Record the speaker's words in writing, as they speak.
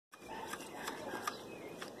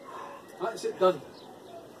That's it done.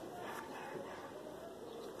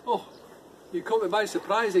 Oh, you caught me by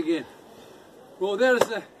surprise again. Well, there's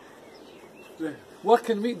the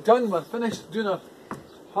working week done. We're finished doing our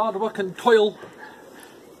hard work and toil.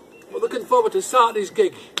 We're looking forward to Saturday's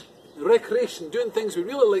gig. Recreation, doing things we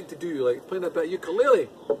really like to do, like playing a bit of ukulele,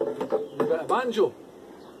 and a bit of banjo,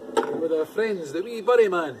 with our friends, the wee Bury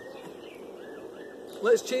Man.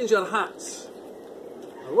 Let's change our hats.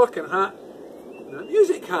 A working hat and a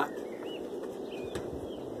music hat.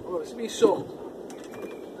 Oh, it's a wee song.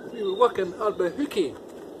 We were working our bahookie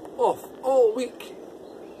off all week.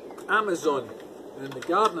 Amazon and the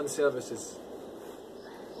gardening services.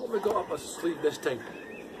 What have we got up our sleeve this time?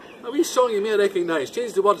 A wee song you may recognise.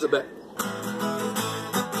 Change the words a bit.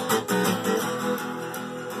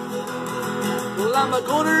 Well, I'm a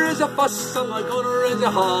gonna raise a fuss, I'm a gonna raise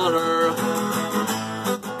a holler.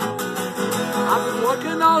 I've been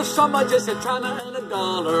working all summer just a tenner and a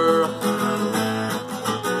dollar.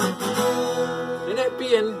 And it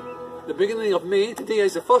being the beginning of May, today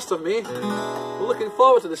is the 1st of May, we're looking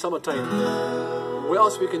forward to the summertime. What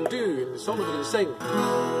else we can do and the songs we can sing.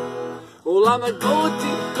 Well, I'm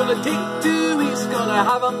gonna take 2 weeks, gonna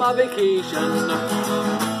have my vacation.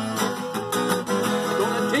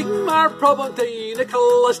 Gonna take my problem to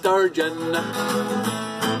Nicola Sturgeon.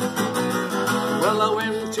 Well, I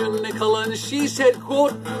went to Nicola and she said,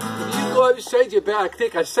 quote, if you go outside you better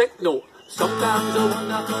take a sick note. Sometimes I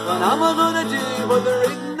wonder what am I gonna do, but there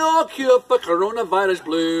ain't no cure for coronavirus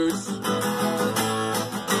blues.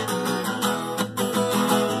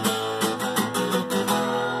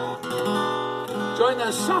 Join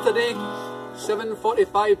us Saturday,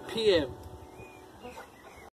 7:45 PM.